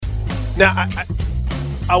Now,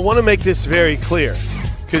 I want to make this very clear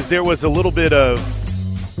because there was a little bit of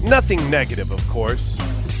nothing negative, of course.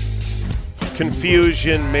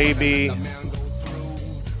 Confusion, maybe.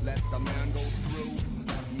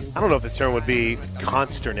 I don't know if the term would be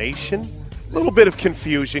consternation. A little bit of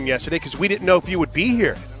confusion yesterday because we didn't know if you would be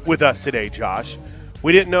here with us today, Josh.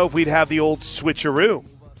 We didn't know if we'd have the old switcheroo.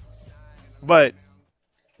 But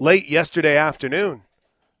late yesterday afternoon,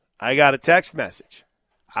 I got a text message.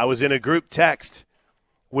 I was in a group text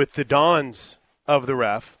with the Dons of the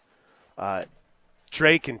Ref,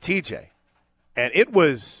 Drake and TJ. And it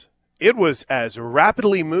was as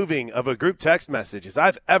rapidly moving of a group text message as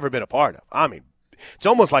I've ever been a part of. I mean, it's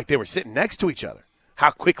almost like they were sitting next to each other,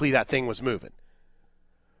 how quickly that thing was moving.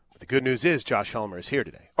 But the good news is Josh Helmer is here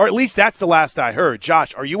today. Or at least that's the last I heard.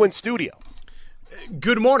 Josh, are you in studio?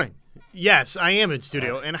 Good morning. Yes, I am in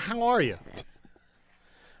studio. And how are you?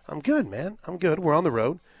 I'm good, man. I'm good. We're on the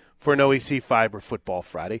road for an OEC Fiber Football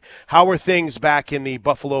Friday. How are things back in the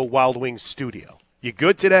Buffalo Wild Wings studio? You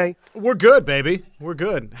good today? We're good, baby. We're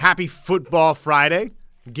good. Happy Football Friday.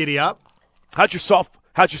 Giddy up. How'd your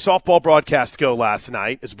softball broadcast go last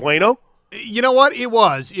night? Is bueno? You know what? It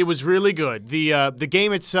was really good. The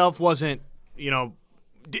game itself wasn't,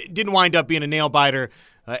 didn't wind up being a nail biter.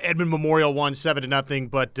 Edmond Memorial won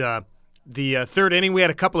 7-0, but the third inning we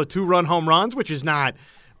had a couple of 2-run home runs, which is not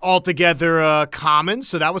altogether common,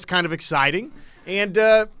 so that was kind of exciting. And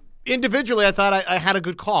individually, I thought I had a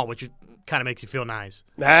good call, which kind of makes you feel nice.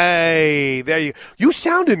 Hey, there you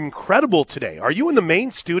sounded incredible today. Are you in the main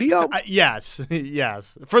studio? Yes.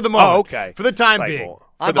 For the moment. Oh, okay. For the time being.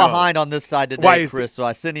 I'm behind on this side today, Chris, so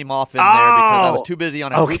I sent him off in there because I was too busy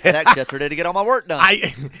on a group text yesterday to get all my work done.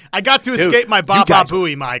 I got to escape my Baba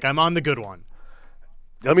Booey, Mike. I'm on the good one.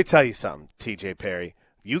 Let me tell you something, TJ Perry.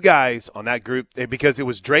 You guys on that group, because it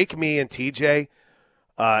was Drake, me, and TJ,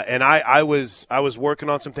 and I was working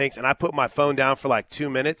on some things, and I put my phone down for like 2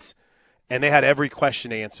 minutes, and they had every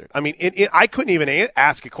question answered. I mean, I couldn't even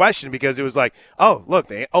ask a question because it was like, oh,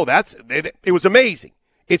 look, it was amazing.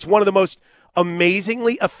 It's one of the most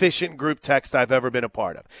amazingly efficient group texts I've ever been a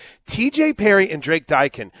part of. TJ Perry and Drake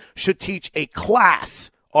Dykin should teach a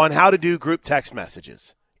class on how to do group text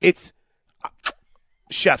messages. It's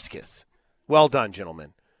chef's kiss. Well done,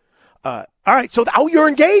 gentlemen. All right, so you're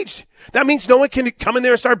engaged. That means no one can come in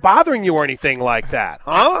there and start bothering you or anything like that,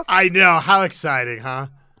 huh? I know. How exciting, huh?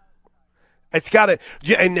 It's got to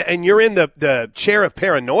 – and you're in the chair of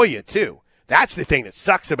paranoia, too. That's the thing that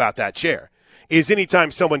sucks about that chair, is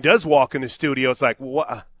anytime someone does walk in the studio, it's like,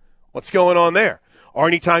 what's going on there? Or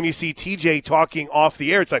anytime you see TJ talking off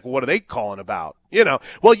the air, it's like, what are they calling about?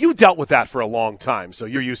 Well, you dealt with that for a long time, so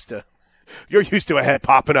you're used to a head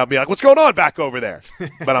popping up and be like, what's going on back over there?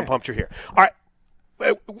 But I'm pumped you're here. All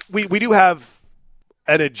right, we do have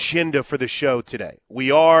an agenda for the show today.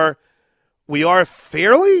 We are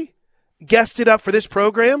fairly guested up for this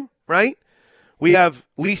program, right? We have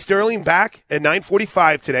Lee Sterling back at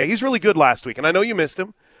 9:45 today. He's really good last week, and I know you missed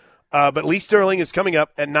him. But Lee Sterling is coming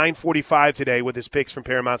up at 9:45 today with his picks from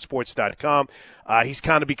ParamountSports.com. He's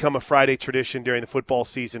kind of become a Friday tradition during the football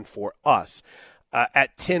season for us.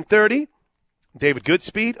 At 10:30, David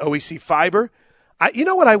Goodspeed, OEC Fiber. You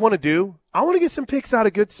know what I want to do? I want to get some picks out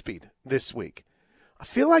of Goodspeed this week. I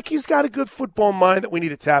feel like he's got a good football mind that we need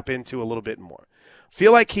to tap into a little bit more. I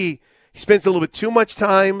feel like he spends a little bit too much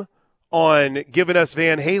time on giving us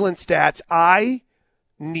Van Halen stats. I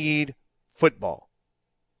need football.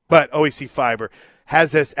 But OEC Fiber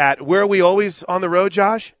has us at, where are we always on the road,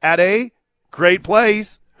 Josh? At a great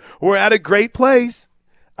place. We're at a great place.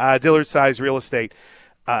 Dillard Size Real Estate.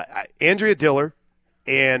 Andrea Diller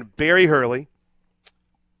and Barry Hurley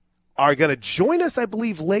are going to join us, I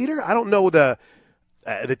believe, later. I don't know the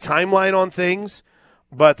timeline on things,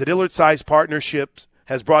 but the Dillard Size Partnership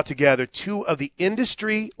has brought together two of the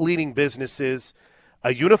industry-leading businesses,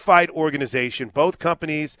 a unified organization, both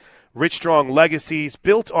companies, rich, strong legacies,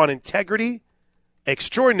 built on integrity,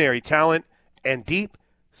 extraordinary talent, and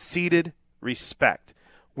deep-seated respect,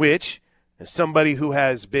 which, as somebody who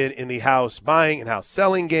has been in the house buying and house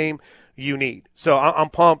selling game, you need. So I'm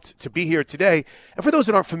pumped to be here today. And for those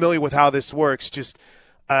that aren't familiar with how this works, just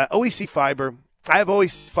OEC Fiber. I have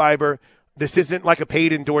OEC Fiber. This isn't like a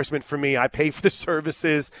paid endorsement for me. I pay for the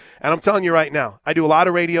services. And I'm telling you right now, I do a lot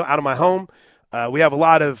of radio out of my home. We have a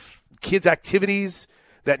lot of kids' activities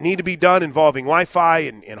that need to be done involving Wi-Fi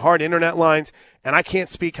and hard internet lines. And I can't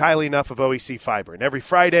speak highly enough of OEC Fiber. And every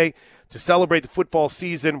Friday, to celebrate the football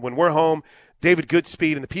season when we're home, David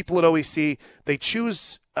Goodspeed and the people at OEC, they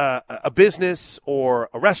choose a business or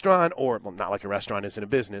a restaurant, or well, not like a restaurant isn't a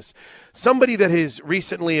business, somebody that has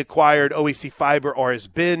recently acquired OEC Fiber or has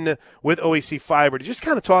been with OEC Fiber, to just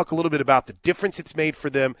kind of talk a little bit about the difference it's made for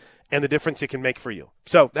them and the difference it can make for you.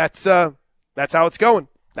 So that's how it's going.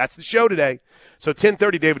 That's the show today. So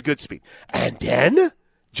 10:30, David Goodspeed. And then,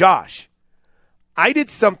 Josh, I did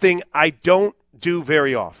something I don't do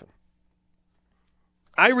very often.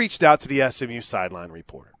 I reached out to the SMU sideline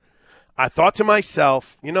reporter. I thought to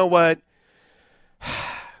myself, you know what?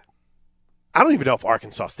 I don't even know if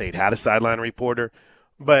Arkansas State had a sideline reporter,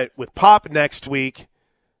 but with Pop next week,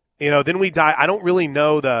 then we die. I don't really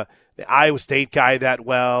know the Iowa State guy that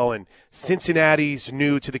well, and Cincinnati's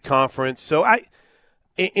new to the conference. So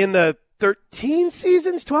in the 12,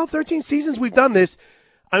 13 seasons we've done this,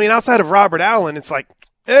 I mean, outside of Robert Allen, it's like,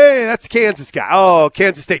 hey, that's Kansas guy. Oh,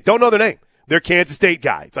 Kansas State. Don't know their name. They're Kansas State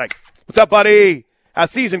guy. It's like, what's up, buddy?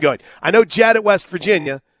 How's season going? I know Jed at West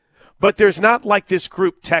Virginia, but there's not like this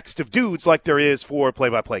group text of dudes like there is for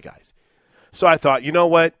play-by-play guys. So I thought, you know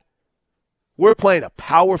what? We're playing a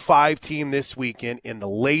Power 5 team this weekend in the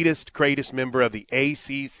latest, greatest member of the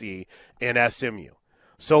ACC in SMU.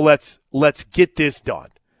 So let's get this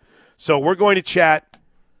done. So we're going to chat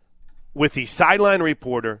with the sideline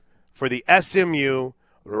reporter for the SMU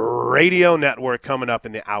radio network coming up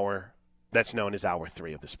in the hour that's known as Hour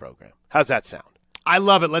 3 of this program. How's that sound? I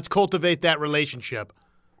love it. Let's cultivate that relationship.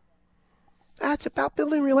 That's about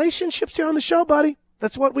building relationships here on the show, buddy.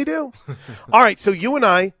 That's what we do. All right, so you and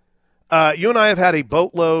I have had a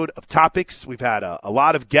boatload of topics. We've had a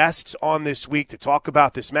lot of guests on this week to talk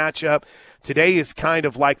about this matchup. Today is kind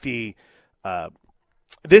of like the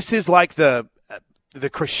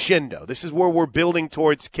crescendo. This is where we're building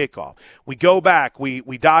towards kickoff. We go back, we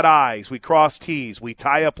dot I's, we cross T's, we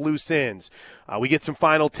tie up loose ends. We get some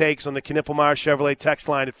final takes on the Knippelmeyer Chevrolet text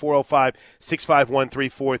line at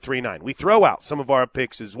 405-651-3439. We throw out some of our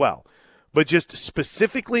picks as well. But just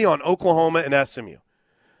specifically on Oklahoma and SMU,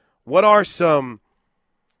 what are some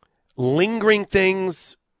lingering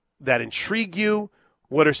things that intrigue you?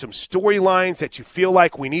 What are some storylines that you feel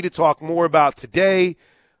like we need to talk more about today?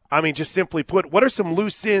 I mean, just simply put, what are some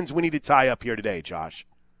loose ends we need to tie up here today, Josh?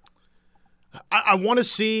 I want to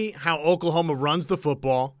see how Oklahoma runs the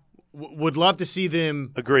football. Would love to see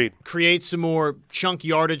them create some more chunk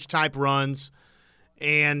yardage type runs.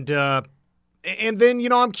 And then,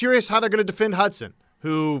 I'm curious how they're going to defend Hudson,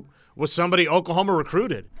 who was somebody Oklahoma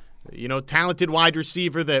recruited. Talented wide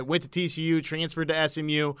receiver that went to TCU, transferred to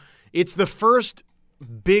SMU. It's the first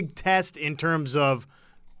big test in terms of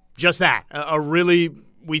just that, a really,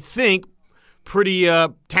 we think, pretty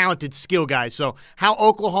talented skill guy. So how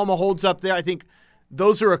Oklahoma holds up there, I think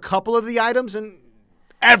those are a couple of the items, and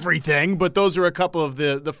everything, but those are a couple of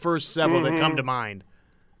the first several that come to mind.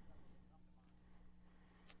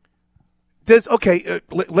 Let's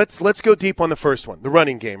go deep on the first one, the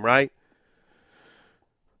running game, right?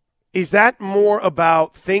 Is that more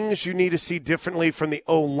about things you need to see differently from the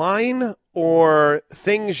O-line, or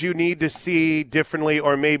things you need to see differently,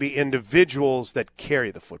 or maybe individuals that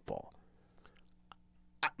carry the football?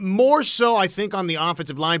 More so, I think, on the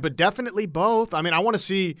offensive line, but definitely both. I mean, I want to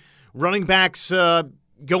see running backs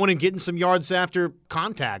going and getting some yards after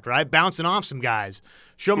contact, right? Bouncing off some guys.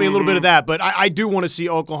 Show me a little bit of that. But I do want to see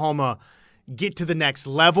Oklahoma get to the next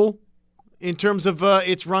level in terms of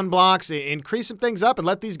its run blocks, increase some things up, and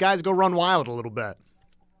let these guys go run wild a little bit.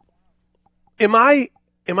 Am I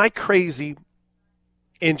crazy?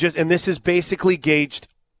 And this is basically gauged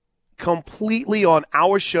completely on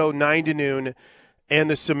our show 9 to noon and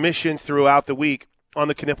the submissions throughout the week on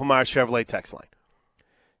the Knippelmeyer Chevrolet text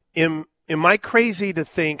line. Am I crazy to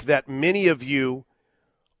think that many of you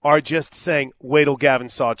are just saying, wait till Gavin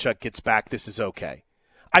Sawchuk gets back, this is okay?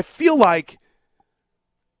 I feel like,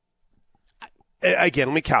 again,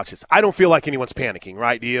 let me couch this. I don't feel like anyone's panicking,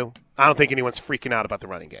 right? Do you? I don't think anyone's freaking out about the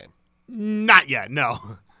running game. Not yet,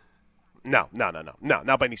 no. No,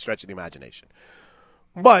 not by any stretch of the imagination.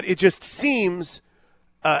 But it just seems,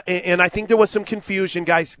 and I think there was some confusion.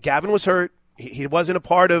 Guys, Gavin was hurt. He wasn't a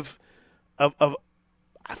part of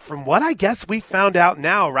from what I guess we found out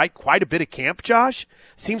now, right, quite a bit of camp, Josh.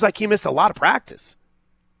 Seems like he missed a lot of practice.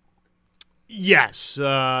 Yes,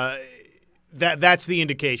 that's the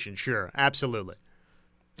indication, sure, absolutely.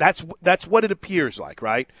 That's what it appears like,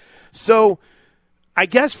 right? So I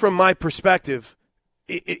guess from my perspective,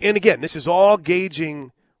 and again, this is all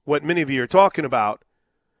gauging what many of you are talking about,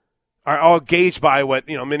 are all gauged by what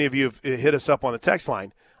many of you have hit us up on the text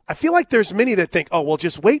line. I feel like there's many that think, oh, well,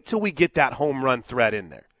 just wait till we get that home run threat in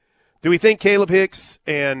there. Do we think Caleb Hicks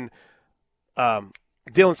and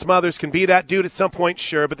Dylan Smothers can be that dude at some point?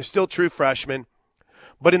 Sure, but they're still true freshmen.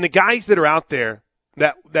 But in the guys that are out there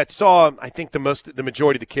that saw, I think, the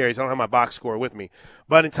majority of the carries, I don't have my box score with me,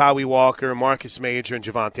 but in Tyree Walker, Marcus Major, and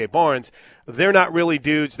Javonte Barnes, they're not really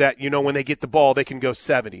dudes that, when they get the ball, they can go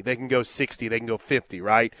 70, they can go 60, they can go 50,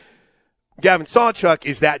 right? Gavin Sawchuk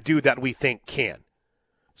is that dude that we think can.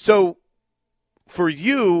 So for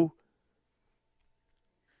you,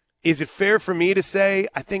 is it fair for me to say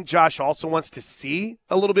I think Josh also wants to see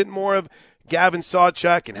a little bit more of Gavin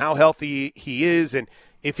Sawchuk and how healthy he is, and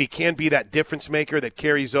if he can be that difference maker that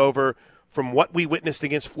carries over from what we witnessed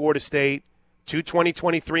against Florida State to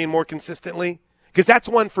 2023 and more consistently? Because that's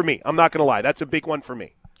one for me. I'm not going to lie. That's a big one for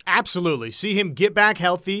me. Absolutely. See him get back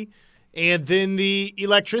healthy, and then the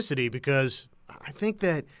electricity, because I think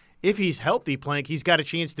that if he's healthy, Plank, he's got a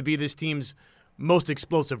chance to be this team's most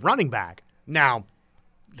explosive running back. Now,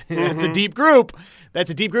 that's a deep group.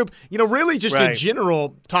 Really just in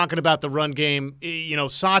general, talking about the run game,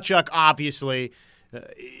 Sawchuk obviously –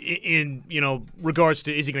 in regards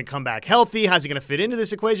to, is he going to come back healthy? How's he going to fit into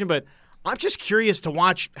this equation? But I'm just curious to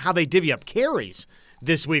watch how they divvy up carries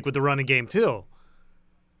this week with the running game too.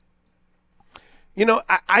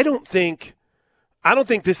 I don't think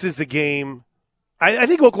this is a game. I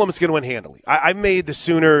think Oklahoma's going to win handily. I made the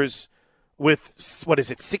Sooners with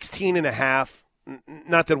 16.5.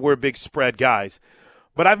 Not that we're big spread guys,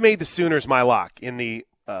 but I've made the Sooners my lock in the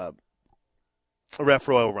Ref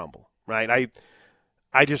Royal Rumble. Right?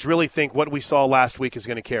 I just really think what we saw last week is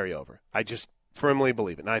going to carry over. I just firmly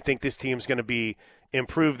believe it. And I think this team's going to be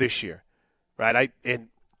improved this year. Right?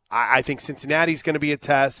 I think Cincinnati's going to be a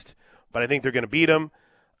test, but I think they're going to beat them.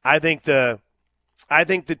 I think the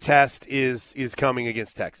test is coming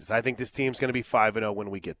against Texas. I think this team's going to be 5-0 when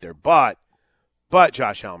we get there. But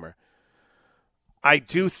Josh Helmer, I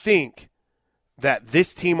do think that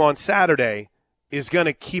this team on Saturday is going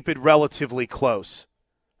to keep it relatively close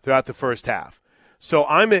throughout the first half. So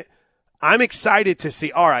I'm excited to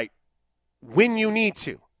see, all right, when you need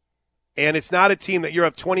to, and it's not a team that you're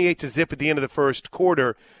up 28-0 at the end of the first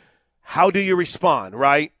quarter, how do you respond,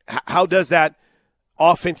 right? How does that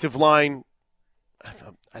offensive line –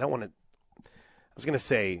 I was going to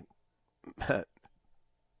say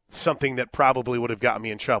something that probably would have gotten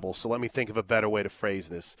me in trouble, so let me think of a better way to phrase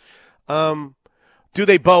this. Do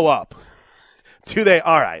they bow up? Do they –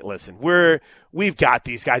 all right, listen, we've got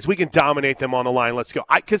these guys. We can dominate them on the line. Let's go.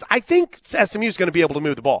 Because I think SMU is going to be able to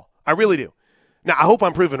move the ball. I really do. Now, I hope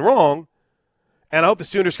I'm proven wrong, and I hope the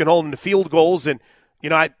Sooners can hold them to field goals. And,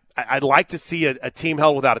 I'd like to see a team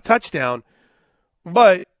held without a touchdown.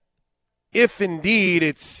 But if indeed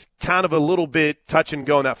it's kind of a little bit touch and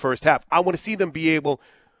go in that first half, I want to see them be able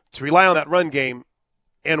to rely on that run game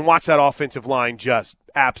and watch that offensive line just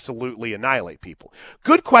absolutely annihilate people.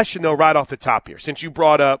 Good question, though, right off the top here, since you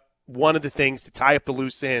brought up one of the things to tie up the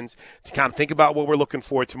loose ends, to kind of think about what we're looking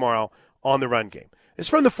for tomorrow on the run game. It's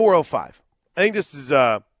from the 405. I think this is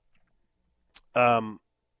actually,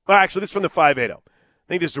 this is from the 580. I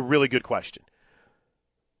think this is a really good question.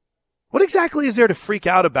 What exactly is there to freak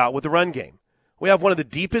out about with the run game? We have one of the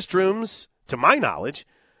deepest rooms, to my knowledge.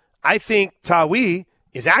 I think Tawee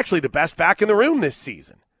is actually the best back in the room this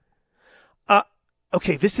season.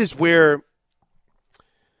 Okay, this is where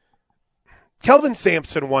Kelvin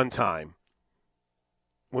Sampson one time,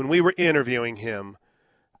 when we were interviewing him,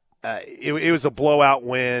 it was a blowout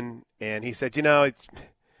win, and he said,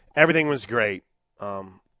 everything was great.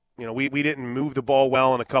 We didn't move the ball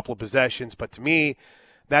well in a couple of possessions, but to me,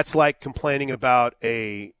 that's like complaining about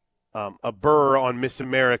a burr on Miss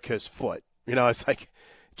America's foot. It's like,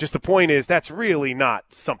 just the point is that's really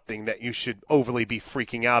not something that you should overly be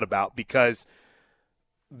freaking out about, because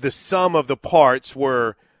the sum of the parts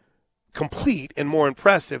were complete and more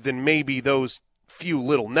impressive than maybe those few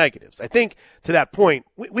little negatives. I think to that point,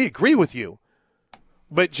 we agree with you.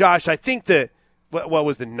 But, Josh, I think that what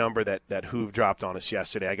was the number that Hoove dropped on us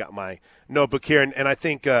yesterday? I got my notebook here, and I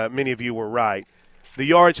think many of you were right. The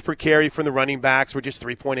yards per carry from the running backs were just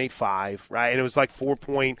 3.85, right? And it was like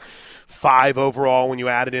 4.5 overall when you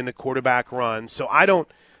added in the quarterback run. So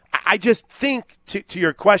I just think, to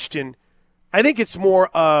your question, I think it's more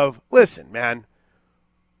of, listen, man,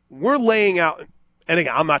 we're laying out, and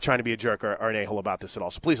again, I'm not trying to be a jerk or an a-hole about this at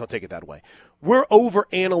all, so please don't take it that way. We're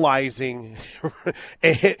overanalyzing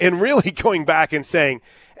and really going back and saying,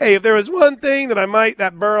 hey, if there was one thing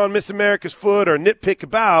that burr on Miss America's foot or nitpick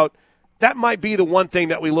about, that might be the one thing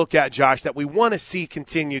that we look at, Josh, that we want to see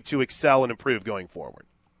continue to excel and improve going forward.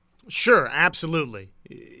 Sure, absolutely.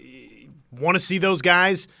 Want to see those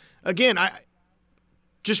guys. Again, I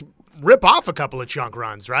just rip off a couple of chunk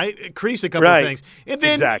runs, right? Crease a couple of things. And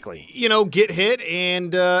then, get hit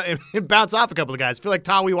and bounce off a couple of guys. I feel like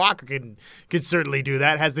Tawi Walker could certainly do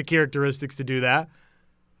that, has the characteristics to do that.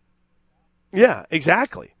 Yeah,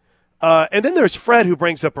 exactly. And then there's Fred, who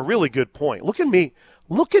brings up a really good point. Look at me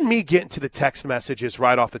getting to the text messages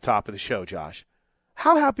right off the top of the show, Josh.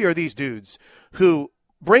 How happy are these dudes who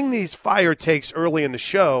bring these fire takes early in the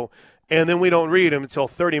show, and then we don't read them until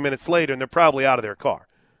 30 minutes later, and they're probably out of their car?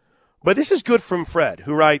 But this is good from Fred,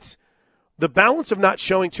 who writes, the balance of not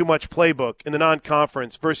showing too much playbook in the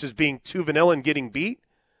non-conference versus being too vanilla and getting beat.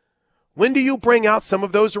 When do you bring out some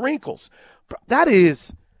of those wrinkles? That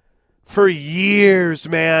is for years,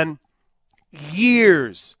 man.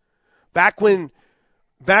 Years. Back when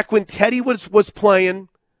Teddy was playing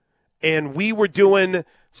and we were doing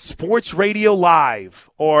sports radio live,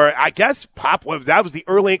 or I guess that was the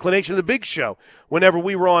early inclination of the Big Show whenever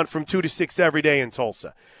we were on from 2 to 6 every day in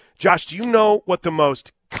Tulsa. Josh, do you know what the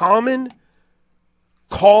most common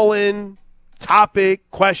call-in topic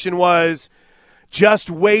question was? Just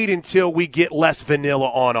wait until we get less vanilla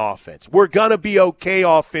on offense. We're going to be okay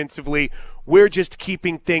offensively. We're just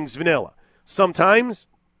keeping things vanilla. Sometimes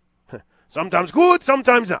good,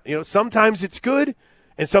 sometimes not. Sometimes it's good,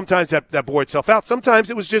 and sometimes that bore itself out.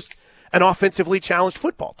 Sometimes it was just an offensively challenged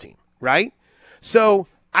football team, right? So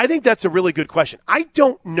I think that's a really good question. I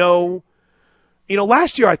don't know.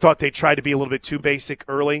 Last year I thought they tried to be a little bit too basic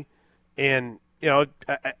early, and,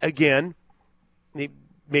 again,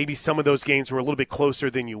 maybe some of those games were a little bit closer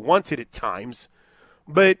than you wanted at times.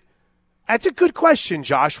 But that's a good question,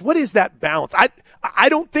 Josh. What is that balance? I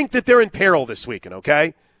don't think that they're in peril this weekend,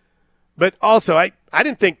 okay? But also, I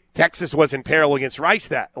didn't think Texas was in peril against Rice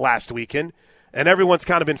that last weekend, and everyone's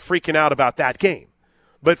kind of been freaking out about that game.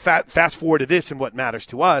 But fast forward to this and what matters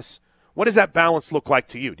to us, what does that balance look like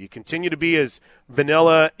to you? Do you continue to be as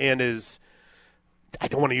vanilla and as, I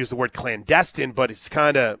don't want to use the word clandestine, but it's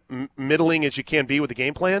kind of middling as you can be with the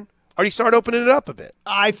game plan? Or do you start opening it up a bit?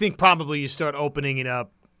 I think probably you start opening it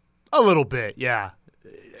up a little bit, yeah.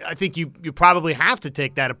 I think you probably have to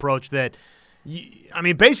take that approach that,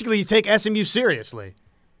 basically you take SMU seriously.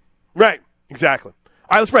 Right, exactly. All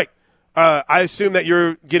right, let's break. I assume that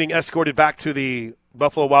you're getting escorted back to the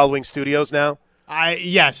Buffalo Wild Wings studios now?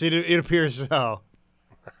 Yes, it appears so.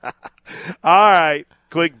 All right,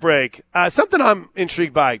 quick break. Something I'm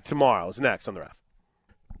intrigued by tomorrow is next on the Ref.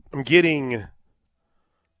 I'm getting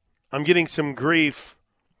some grief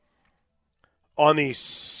on the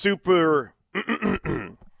super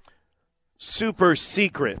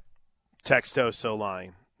secret Textoso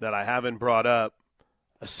line that I haven't brought up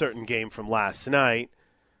a certain game from last night.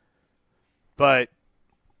 But,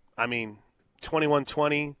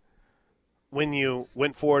 21-20, when you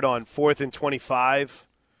went for it on 4th and 25.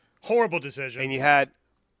 Horrible decision. And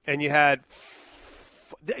you had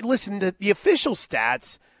listen, the official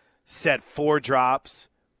stats said 4 drops.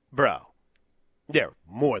 Bro, there were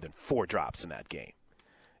more than 4 drops in that game.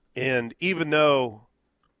 And even though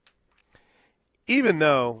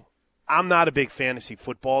I'm not a big fantasy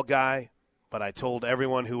football guy, but I told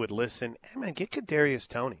everyone who would listen, hey, man, get Kadarius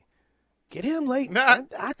Toney. Get him late.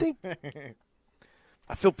 I think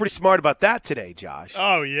I feel pretty smart about that today, Josh.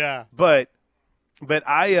 Oh, yeah. But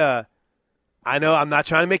I know I'm not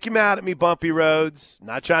trying to make you mad at me, Bumpy Roads.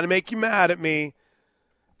 Not trying to make you mad at me.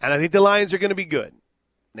 And I think the Lions are going to be good.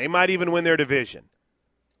 They might even win their division.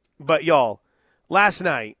 But, y'all, last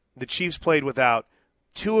night the Chiefs played without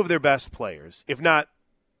 2 of their best players, if not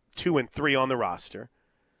 2 and 3 on the roster.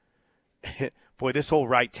 Boy, this whole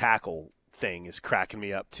right tackle thing is cracking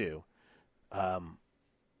me up too.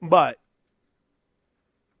 But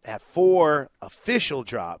at 4 official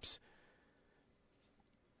drops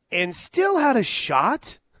and still had a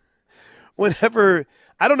shot whenever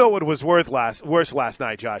 – I don't know what was worse last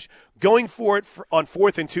night, Josh. Going for it on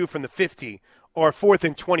 4th and 2 from the 50 or 4th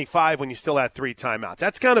and 25 when you still had 3 timeouts.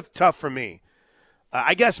 That's kind of tough for me.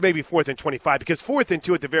 I guess maybe 4th and 25 because 4th and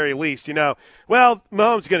 2 at the very least, well,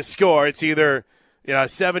 Mahomes is going to score. It's either, a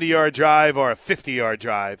 70-yard drive or a 50-yard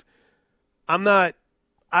drive.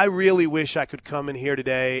 I really wish I could come in here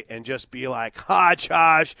today and just be like,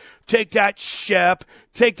 Josh, take that Shep,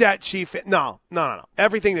 take that Chief. No.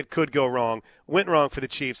 Everything that could go wrong went wrong for the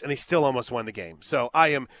Chiefs, and they still almost won the game. So I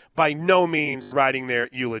am by no means writing their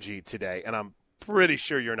eulogy today, and I'm pretty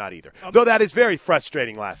sure you're not either. Though that is very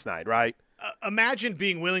frustrating last night, right? Imagine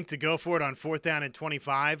being willing to go for it on 4th down and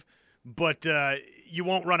 25, but you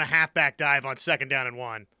won't run a halfback dive on 2nd down and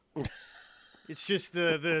 1. It's just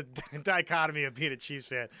the dichotomy of being a Chiefs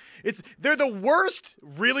fan. They're the worst,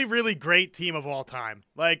 really, really great team of all time.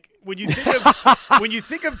 Like when you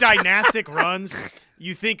think of dynastic runs,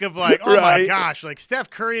 you think of like, oh my gosh, like Steph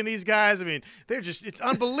Curry and these guys. I mean, it's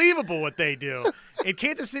unbelievable what they do. And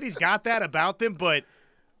Kansas City's got that about them, but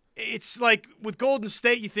it's like with Golden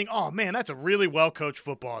State, you think, oh man, that's a really well-coached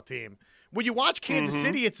football team. When you watch Kansas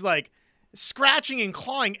City, it's like scratching and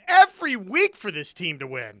clawing every week for this team to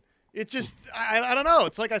win. It's just, I don't know.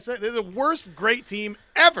 It's like I said, they're the worst great team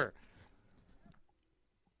ever.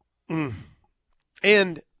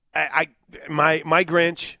 And my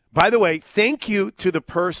Grinch, by the way, thank you to the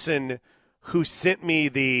person who sent me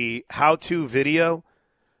the how-to video.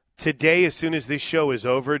 Today, as soon as this show is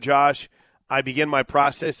over, Josh, I begin my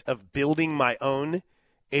process of building my own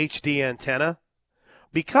HD antenna.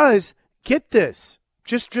 Because, get this,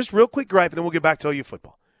 just real quick gripe, and then we'll get back to OU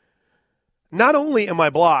football. Not only am I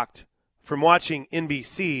blocked from watching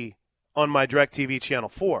NBC on my DirecTV Channel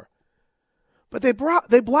 4, but they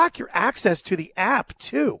block your access to the app,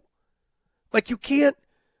 too. Like, you can't,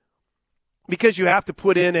 because you have to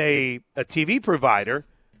put in a TV provider,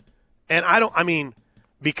 and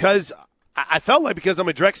because I felt like because I'm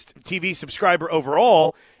a DirecTV subscriber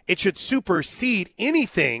overall, it should supersede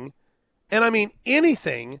anything, and I mean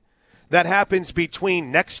anything, that happens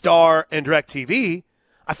between Nexstar and DirecTV.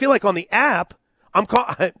 I feel like on the app, I'm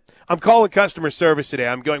calling customer service today.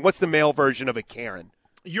 I'm going, what's the male version of a Karen?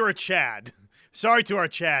 You're a Chad. Sorry to our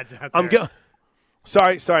Chads out there.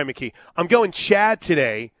 Sorry, McKee. I'm going Chad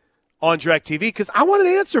today on DirecTV because I want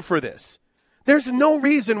an answer for this. There's no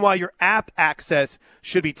reason why your app access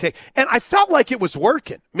should be taken. And I felt like it was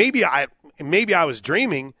working. Maybe I was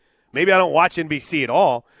dreaming. Maybe I don't watch NBC at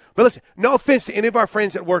all. But listen, no offense to any of our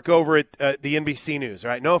friends that work over at the NBC News,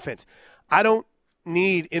 right? No offense. I don't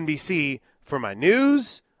need NBC for my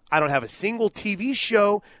news. I don't have a single TV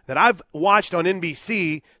show that I've watched on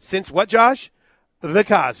NBC since what, Josh? The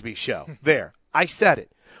Cosby Show. There. I said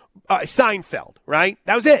it. Seinfeld, right?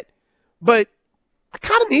 That was it. But I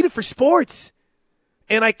kind of need it for sports.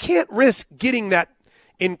 And I can't risk getting that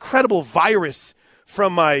incredible virus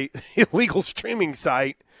from my illegal streaming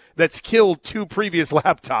site that's killed 2 previous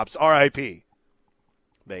laptops, RIP.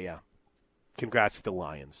 But yeah, congrats to the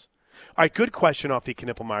Lions. All right, good question off the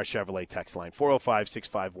Knippelmeyer Chevrolet text line,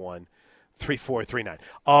 405-651-3439.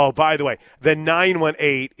 Oh, by the way, the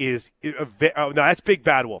 918 is no, that's Big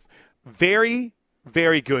Bad Wolf. Very,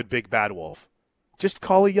 very good, Big Bad Wolf. Just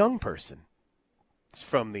call a young person. It's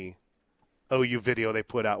from the OU video they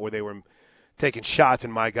put out where they were taking shots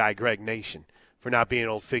at my guy Greg Nation for not being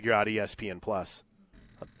able to figure out ESPN Plus.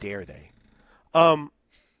 How dare they?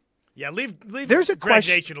 Yeah, leave there's a Greg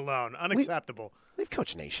Nation alone. Unacceptable. Leave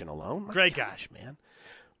Coach Nation alone. Great gosh, man.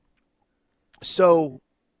 So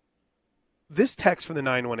this text from the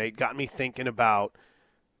 918 got me thinking about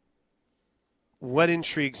what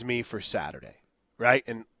intrigues me for Saturday, right?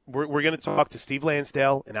 And we're going to talk to Steve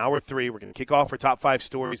Lansdale in hour 3. We're going to kick off our top 5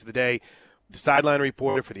 stories of the day. The sideline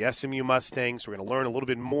reporter for the SMU Mustangs. We're going to learn a little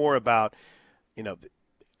bit more about, the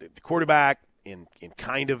quarterback in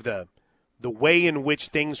kind of the way in which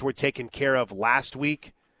things were taken care of last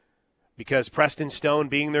week, because Preston Stone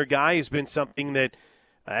being their guy has been something that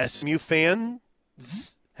SMU fans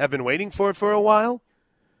have been waiting for a while.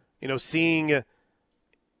 Seeing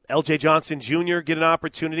L.J. Johnson Jr. get an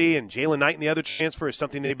opportunity and Jalen Knight and the other transfer is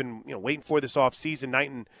something they've been waiting for this offseason.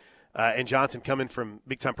 Knight and Johnson coming from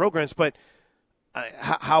big-time programs. But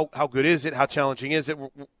how good is it? How challenging is it?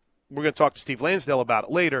 We're going to talk to Steve Lansdale about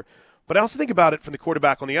it later. But I also think about it from the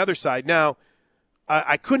quarterback on the other side. Now,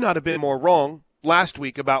 I could not have been more wrong last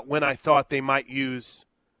week about when I thought they might use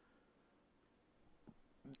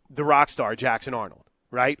the rock star, Jackson Arnold,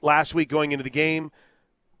 right? Last week going into the game,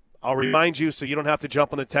 I'll remind you so you don't have to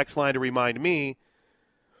jump on the text line to remind me,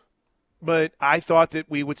 but I thought that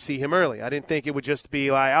we would see him early. I didn't think it would just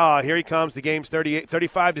be like, here he comes, the game's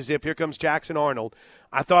 35 to zip, here comes Jackson Arnold.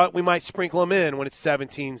 I thought we might sprinkle him in when it's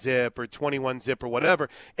 17 zip or 21 zip or whatever,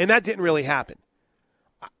 and that didn't really happen.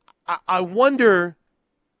 I wonder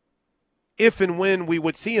if and when we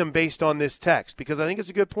would see him based on this text, because I think it's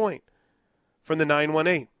a good point from the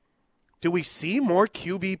 918. Do we see more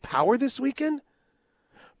QB power this weekend?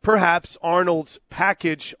 Perhaps Arnold's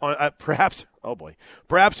package on perhaps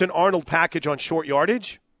an Arnold package on short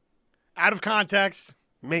yardage. Out of context.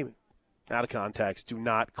 Maybe. Out of context. Do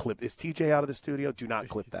not clip. Is TJ out of the studio? Do not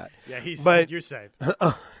clip that. Yeah, you're safe.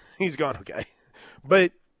 He's gone, okay.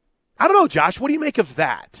 But I don't know, Josh. What do you make of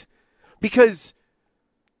that? Because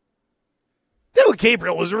Dylan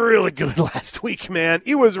Gabriel was really good last week, man.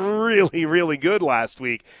 He was really, really good last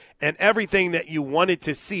week. And everything that you wanted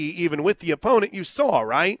to see, even with the opponent, you saw,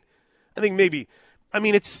 right? I think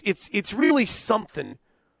it's really something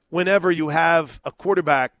whenever you have a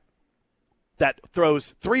quarterback that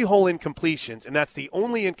throws 3 whole incompletions, and that's the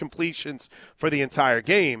only incompletions for the entire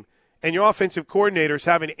game, and your offensive coordinator is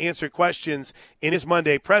having to answer questions in his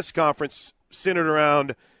Monday press conference centered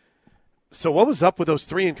around, so what was up with those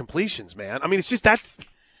 3 incompletions, man? I mean, it's just that's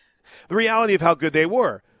the reality of how good they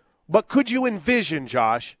were. But could you envision,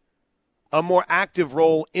 Josh, a more active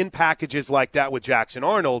role in packages like that with Jackson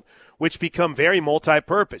Arnold, which become very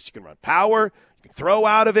multi-purpose? You can run power, you can throw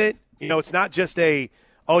out of it. You know, it's not just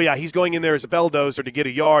he's going in there as a belldozer to get a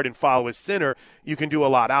yard and follow his center. You can do a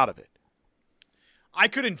lot out of it. I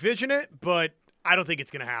could envision it, but I don't think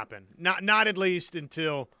it's going to happen. Not at least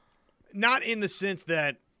until – not in the sense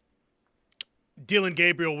that Dillon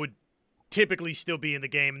Gabriel would typically still be in the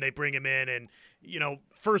game and they bring him in and,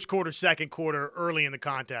 first quarter, second quarter, early in the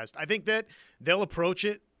contest. I think that they'll approach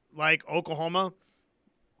it like Oklahoma.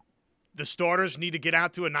 The starters need to get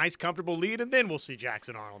out to a nice, comfortable lead, and then we'll see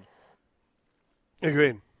Jackson Arnold.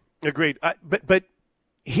 Agreed. But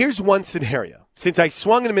here's one scenario. Since I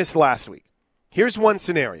swung and missed last week, here's one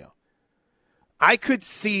scenario. I could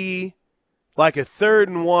see like a 3rd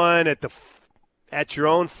and 1 at your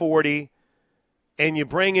own 40, and you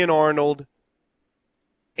bring in Arnold,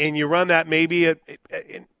 and you run that maybe,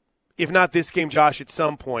 if not this game, Josh, at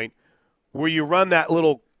some point, where you run that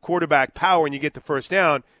little quarterback power and you get the first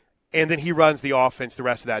down, and then he runs the offense the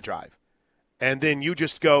rest of that drive. And then you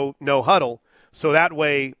just go no huddle, so that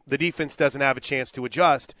way the defense doesn't have a chance to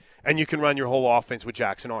adjust, and you can run your whole offense with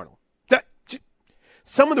Jackson Arnold.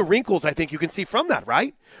 Some of the wrinkles I think you can see from that,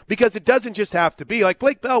 right? Because it doesn't just have to be like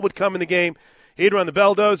Blake Bell would come in the game, he'd run the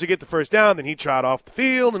belldozer, get the first down, then he'd trot off the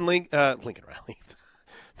field and Lincoln Riley.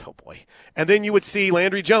 Oh, boy. And then you would see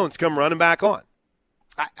Landry Jones come running back on.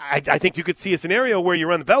 I think you could see a scenario where you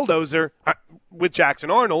run the belldozer with Jackson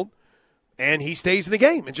Arnold, and he stays in the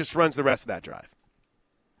game and just runs the rest of that drive.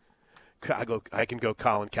 I can go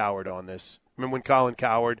Colin Cowherd on this. Remember when Colin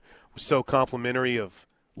Cowherd was so complimentary of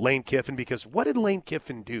Lane Kiffin? Because what did Lane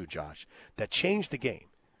Kiffin do, Josh, that changed the game?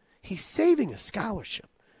 He's saving a scholarship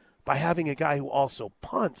by having a guy who also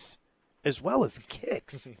punts as well as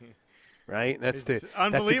kicks. Right? That's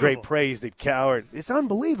the great praise that Cowherd – it's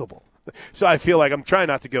unbelievable. So I feel like I'm trying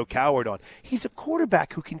not to go Cowherd on. He's a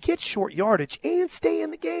quarterback who can get short yardage and stay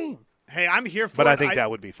in the game. Hey, I'm here for it. But I think that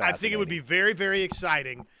would be fascinating. I think it would be very, very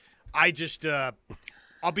exciting. I just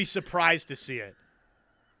I'll be surprised to see it.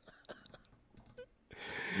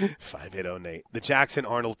 580 Nate. The Jackson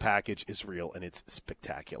Arnold package is real, and it's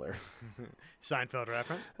spectacular. Seinfeld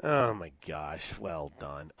reference? Oh, my gosh. Well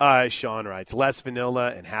done. Sean writes, less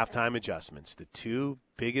vanilla and halftime adjustments, the 2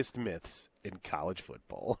 biggest myths in college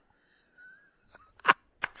football.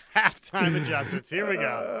 Halftime adjustments. Here we go.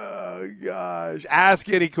 Oh, gosh. Ask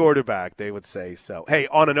any quarterback. They would say so. Hey,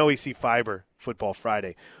 on an OEC Fiber Football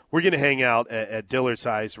Friday, we're going to hang out at Dillard's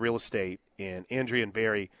Eyes Real Estate, and Andrea and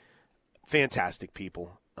Barry, fantastic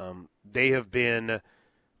people. They have been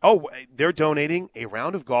they're donating a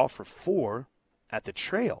round of golf for 4 at the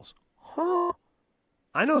Trails. Huh.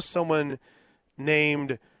 I know someone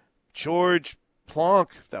named George Plonk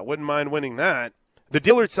that wouldn't mind winning that. The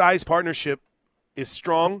Dillard's Eyes partnership is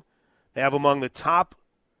strong. They have among the top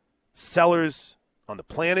sellers on the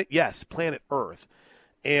planet. Yes, planet Earth.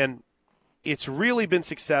 And it's really been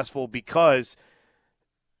successful because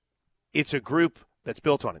it's a group that's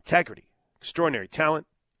built on integrity, extraordinary talent,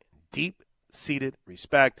 deep-seated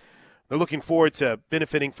respect. They're looking forward to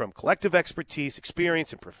benefiting from collective expertise,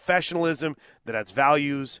 experience, and professionalism that adds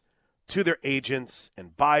values to their agents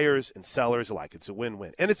and buyers and sellers alike. It's a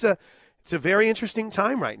win-win. And it's a very interesting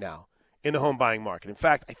time right now in the home buying market. In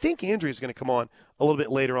fact, I think Andrea is going to come on a little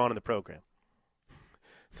bit later on in the program.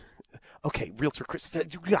 Okay, Realtor Chris,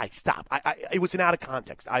 you guys, stop. It was an out of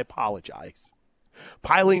context. I apologize.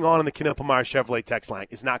 Piling on the Knippelmeyer Chevrolet text line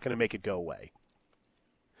is not going to make it go away.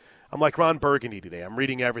 I'm like Ron Burgundy today. I'm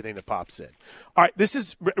reading everything that pops in. All right, this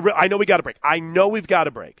is – I know we got to break. I know we've got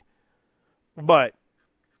to break. But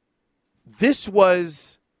this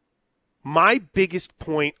was my biggest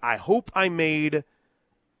point I hope I made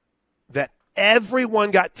that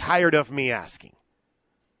everyone got tired of me asking.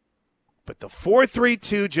 But the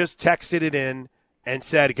 432 just texted it in and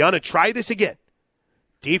said, gonna try this again.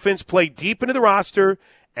 Defense played deep into the roster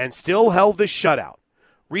and still held the shutout.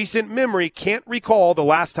 Recent memory can't recall the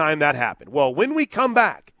last time that happened. Well, when we come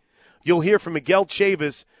back, you'll hear from Miguel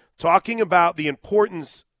Chavis talking about the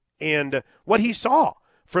importance and what he saw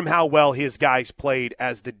from how well his guys played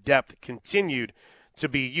as the depth continued to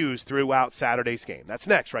be used throughout Saturday's game. That's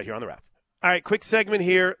next right here on The Ref. All right, quick segment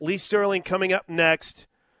here. Lee Sterling coming up next.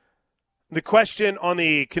 The question on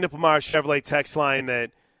the Knippelmeyer Chevrolet text line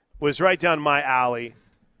that was right down my alley.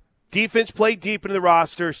 Defense played deep into the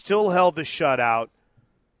roster, still held the shutout.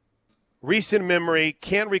 Recent memory,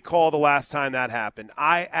 can't recall the last time that happened.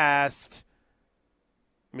 I asked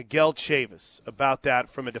Miguel Chavis about that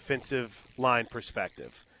from a defensive line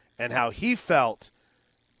perspective and how he felt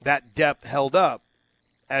that depth held up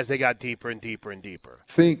as they got deeper and deeper and deeper.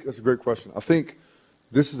 I think that's a great question. I think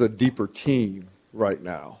this is a deeper team right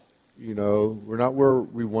now. You know, we're not where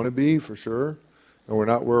we want to be for sure, and we're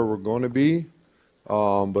not where we're going to be.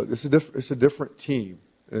 But it's a different team,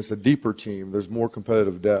 and it's a deeper team. There's more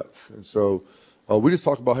competitive depth. And so we just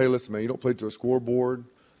talk about, hey, listen, man, you don't play to a scoreboard,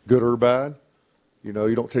 good or bad. You know,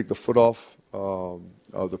 you don't take the foot off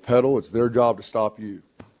the pedal. It's their job to stop you.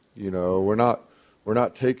 You know, we're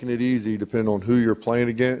not taking it easy depending on who you're playing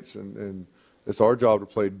against, and it's our job to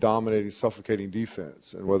play dominating, suffocating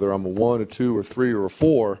defense. And whether I'm a 1, a 2, or 3, or a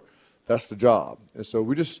 4, that's the job. And so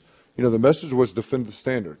we just, you know, the message was defend the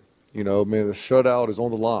standard. You know, man, the shutout is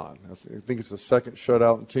on the line. I think it's the second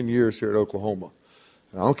shutout in 10 years here at Oklahoma.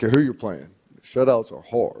 And I don't care who you're playing. Shutouts are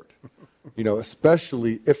hard, you know,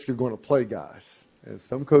 especially if you're going to play guys. And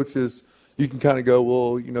some coaches, you can kind of go,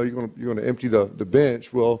 well, you know, you're going to empty the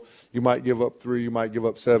bench. Well, you might give up 3, you might give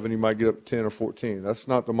up 7, you might get up 10 or 14. That's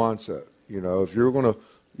not the mindset. You know, if you're going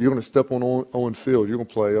to step on field, you're going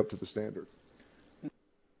to play up to the standard.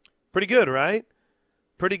 Pretty good, right?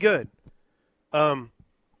 Pretty good.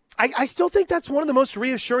 I still think that's one of the most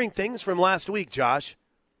reassuring things from last week, Josh.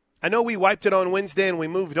 I know we wiped it on Wednesday and we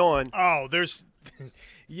moved on. Oh, there's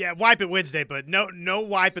 – yeah, wipe it Wednesday, but no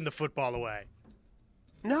wiping the football away.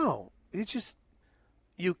 No. It's just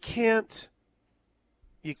you can't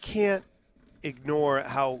ignore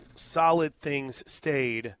how solid things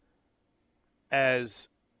stayed as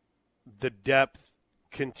the depth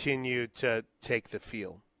continued to take the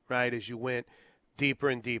field, right, as you went deeper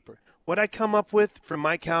and deeper. What I come up with, from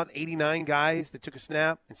my count, 89 guys that took a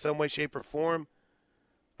snap in some way, shape, or form,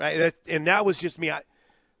 right? And that was just me.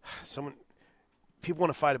 People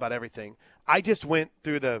want to fight about everything. I just went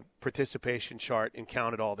through the participation chart and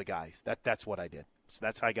counted all the guys. That's what I did. So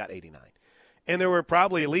that's how I got 89. And there were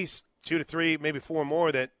probably at least 2 to 3, maybe 4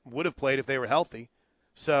 more that would have played if they were healthy.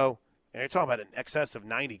 So and you're talking about an excess of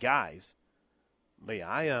 90 guys. But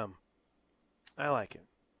yeah, I like it.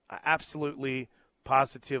 I absolutely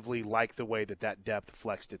positively like the way that depth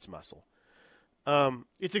flexed its muscle.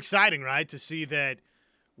 It's exciting, right, to see that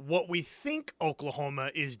what we think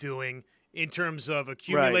Oklahoma is doing in terms of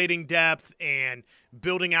accumulating depth and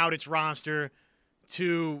building out its roster,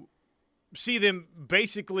 to see them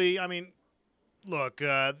basically, I mean, look,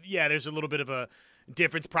 there's a little bit of a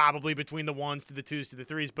difference probably between the 1s to the 2s to the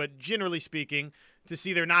 3s, but generally speaking, to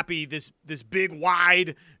see there not be this big,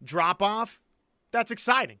 wide drop-off, that's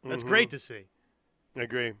exciting. That's great to see.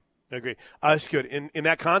 Agree. It's good. In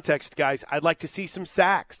that context, guys, I'd like to see some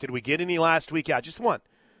sacks. Did we get any last week? Yeah, just one.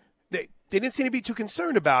 They didn't seem to be too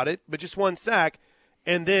concerned about it, but just one sack.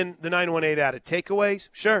 And then the 918 added takeaways.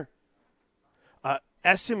 Sure.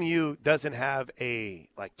 SMU doesn't have a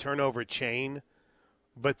turnover chain,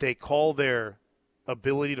 but they call their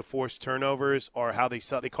ability to force turnovers, or how they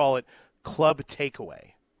call it, club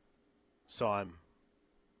takeaway. So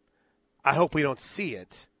I hope we don't see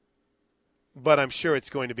it. But I'm sure it's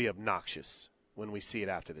going to be obnoxious when we see it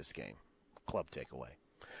after this game. Club takeaway.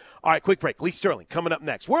 All right, quick break. Lee Sterling coming up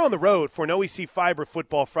next. We're on the road for an OEC Fiber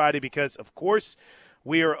Football Friday because, of course,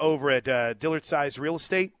 we are over at Dillard Size Real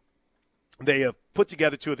Estate. They have put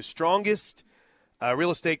together 2 of the strongest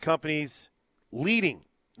real estate companies leading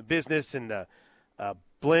the business in the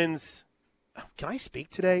blends. Can I speak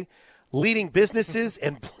today? Leading businesses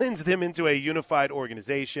and blends them into a unified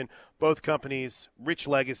organization. Both companies, rich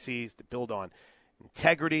legacies that build on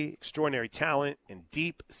integrity, extraordinary talent, and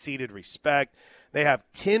deep-seated respect. They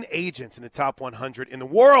have 10 agents in the top 100 in the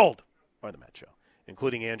world, or the Metro,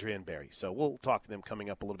 including Andrea and Barry. So we'll talk to them coming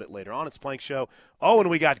up a little bit later on. It's Plank Show. Oh, and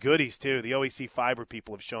we got goodies, too. The OEC Fiber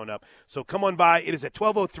people have shown up. So come on by. It is at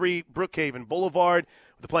 1203 Brookhaven Boulevard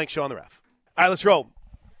with the Plank Show on the ref. All right, let's roll.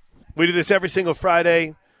 We do this every single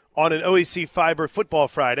Friday on an OEC Fiber Football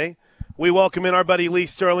Friday. We welcome in our buddy Lee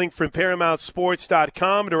Sterling from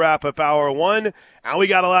ParamountSports.com to wrap up Hour 1. And we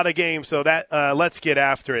got a lot of games, so let's get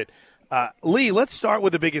after it. Lee, let's start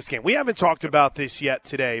with the biggest game. We haven't talked about this yet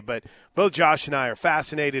today, but both Josh and I are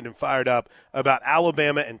fascinated and fired up about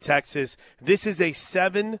Alabama and Texas. This is a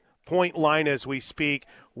 7-point line as we speak.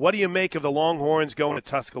 What do you make of the Longhorns going to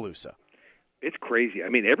Tuscaloosa? It's crazy. I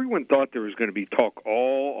mean, everyone thought there was going to be talk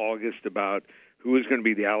all August about who was going to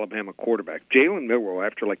be the Alabama quarterback. Jalen Milroe,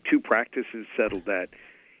 after 2 practices, settled that.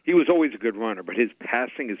 He was always a good runner, but his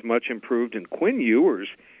passing is much improved. And Quinn Ewers,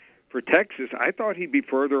 for Texas, I thought he'd be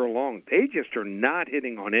further along. They just are not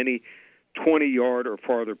hitting on any 20-yard or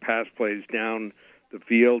farther pass plays down the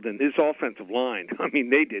field. And his offensive line, I mean,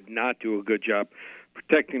 they did not do a good job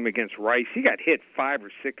protecting him against Rice. He got hit 5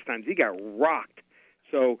 or 6 times. He got rocked.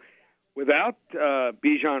 So without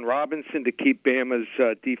Bijan Robinson to keep Bama's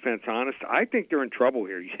defense honest, I think they're in trouble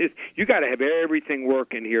here. You got to have everything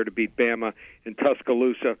working here to beat Bama in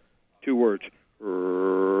Tuscaloosa. 2 words.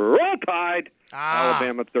 Roll Tide.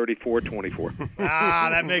 Alabama 34-24.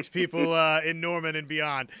 That makes people in Norman and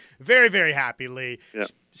beyond very, very happy, Lee. Yeah.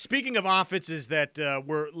 Speaking of offenses that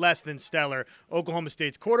were less than stellar, Oklahoma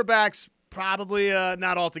State's quarterbacks probably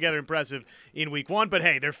not altogether impressive in week 1. But,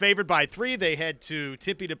 hey, they're favored by 3. They head to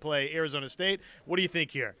Tempe to play Arizona State. What do you think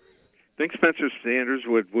here? I think Spencer Sanders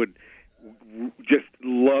would just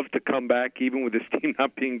love to come back, even with his team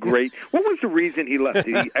not being great. What was the reason he left?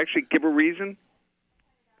 Did he actually give a reason?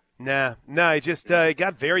 No, it just it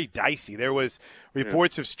got very dicey. There was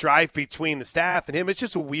reports of strife between the staff and him. It's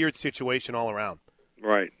just a weird situation all around.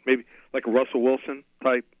 Right. Maybe like a Russell Wilson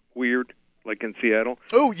type weird, like in Seattle.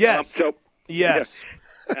 Oh, yes. Yes.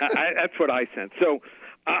 Yeah, that's what I sense. So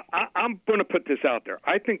I'm going to put this out there.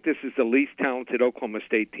 I think this is the least talented Oklahoma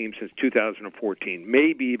State team since 2014,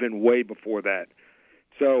 maybe even way before that.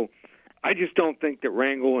 So I just don't think that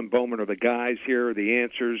Rangel and Bowman are the guys here, the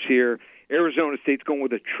answers here. Arizona State's going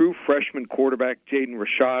with a true freshman quarterback, Jaden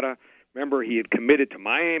Rashada. Remember, he had committed to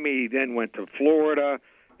Miami. He then went to Florida.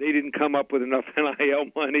 They didn't come up with enough NIL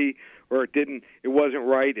money, or it wasn't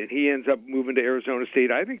right, and he ends up moving to Arizona State.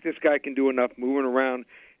 I think this guy can do enough moving around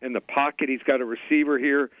in the pocket. He's got a receiver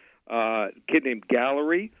here, a kid named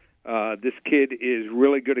Gallery. This kid is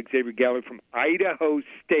really good, Xavier Gallery from Idaho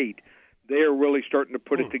State. They are really starting to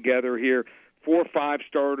put it together here. 4 or 5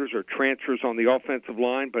 starters or transfers on the offensive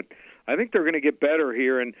line, but I think they're going to get better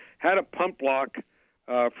here, and had a punt block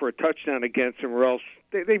for a touchdown against them, or else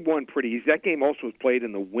they won pretty easy. That game also was played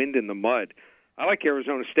in the wind and the mud. I like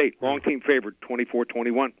Arizona State. Wrong team favored,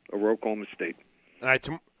 24-21 over Oklahoma State. All right,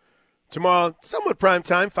 tomorrow, somewhat prime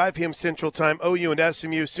time, 5 p.m. Central Time, OU and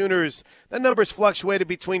SMU. Sooners, that number's fluctuated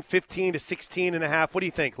between 15 to 16.5. What do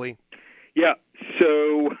you think, Lee? Yeah,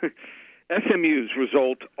 so SMU's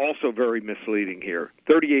result also very misleading here,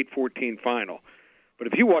 38-14 final. But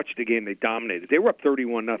if you watch the game, they dominated. They were up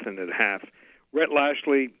 31-0 at half. Rhett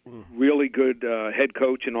Lashley, really good head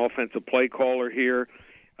coach and offensive play caller here.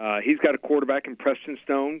 He's got a quarterback in Preston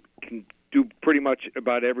Stone, can do pretty much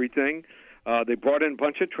about everything. They brought in a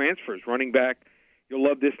bunch of transfers. Running back, you'll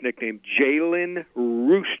love this nickname, Jalen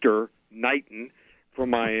Rooster Knighton from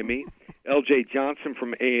Miami. L.J. Johnson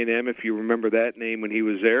from A&M, if you remember that name when he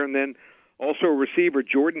was there. And then also a receiver,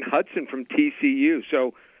 Jordan Hudson from TCU.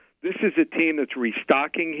 So this is a team that's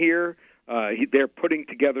restocking here. They're putting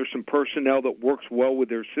together some personnel that works well with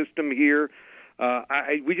their system here.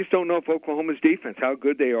 We just don't know if Oklahoma's defense, how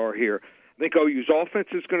good they are here. I think OU's offense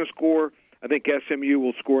is going to score. I think SMU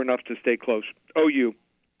will score enough to stay close. OU,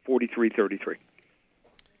 43-33.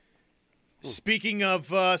 Speaking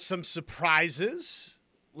of some surprises,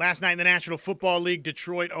 last night in the National Football League,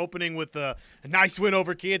 Detroit opening with a nice win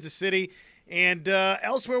over Kansas City. And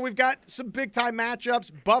elsewhere, we've got some big-time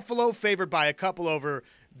matchups. Buffalo favored by a couple over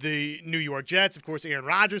the New York Jets. Of course, Aaron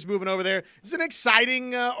Rodgers moving over there. It's an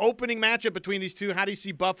exciting opening matchup between these two. How do you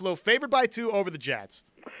see Buffalo favored by 2 over the Jets?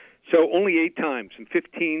 So only 8 times in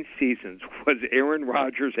 15 seasons was Aaron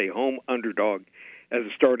Rodgers a home underdog as a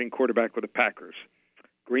starting quarterback with the Packers.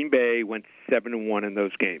 Green Bay went 7-1 in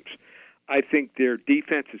those games. I think their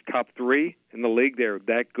defense is top 3 in the league. They're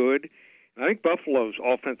that good. I think Buffalo's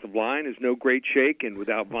offensive line is no great shake, and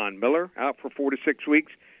without Von Miller out for 4 to 6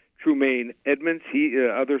 weeks, Trumaine Edmonds,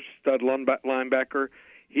 other stud linebacker,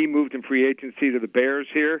 he moved in free agency to the Bears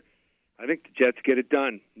here. I think the Jets get it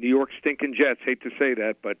done. New York stinking Jets, hate to say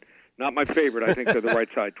that, but not my favorite. I think they're the right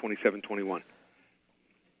side, 27-21.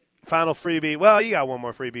 Final freebie. Well, you got one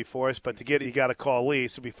more freebie for us, but to get it, you got to call Lee.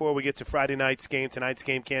 So before we get to Friday night's game, tonight's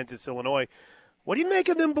game, Kansas, Illinois, what do you make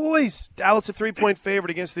of them boys? Dallas a 3-point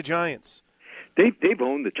favorite against the Giants. They've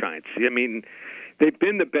owned the Giants. I mean, they've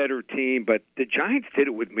been the better team, but the Giants did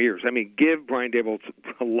it with mirrors. I mean, give Brian Daboll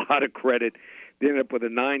a lot of credit. They ended up with a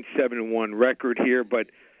 9-7-1 record here, but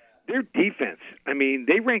their defense, I mean,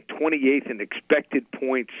 they ranked 28th in expected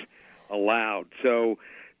points allowed. So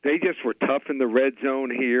they just were tough in the red zone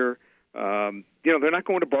here. They're not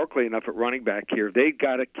going to Barkley enough at running back here. They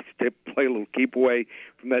got to play a little keep away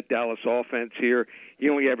from that Dallas offense here. He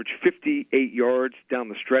only averaged 58 yards down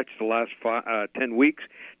the stretch the last 10 weeks.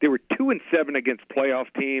 They were 2-7 against playoff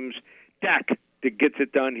teams. Dak that gets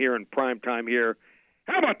it done here in prime time here.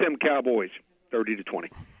 How about them Cowboys? 30-20.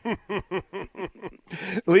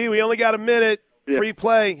 Lee, we only got a minute. Yeah. Free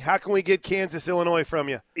play. How can we get Kansas, Illinois from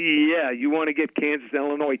you? Yeah, you want to get Kansas,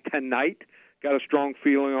 Illinois tonight. Got a strong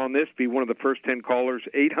feeling on this. Be one of the first 10 callers.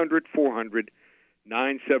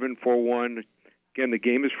 800-400-9741. Again, the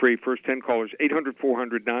game is free. First 10 callers.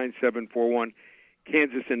 800-400-9741.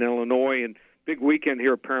 Kansas and Illinois. And big weekend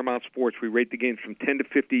here at Paramount Sports. We rate the games from 10 to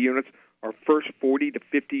 50 units. Our first 40 to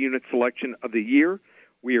 50 unit selection of the year.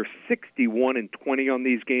 We are 61-20 on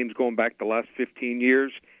these games going back the last 15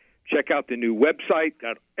 years. Check out the new website.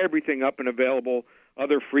 Got everything up and available.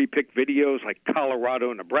 Other free pick videos like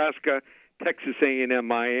Colorado, Nebraska, Texas A&M,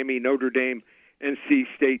 Miami, Notre Dame, NC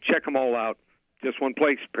State. Check them all out. Just one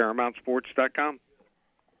place, ParamountSports.com.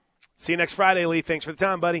 See you next Friday, Lee. Thanks for the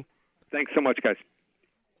time, buddy. Thanks so much, guys.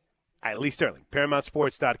 All right, Lee Sterling,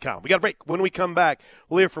 ParamountSports.com. We got a break. When we come back,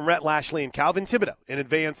 we'll hear from Rhett Lashley and Calvin Thibodeau in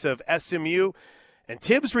advance of SMU. And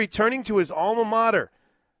Tibbs returning to his alma mater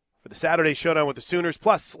for the Saturday showdown with the Sooners.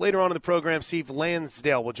 Plus, later on in the program, Steve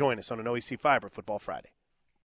Lansdale will join us on an OEC Fiber Football Friday.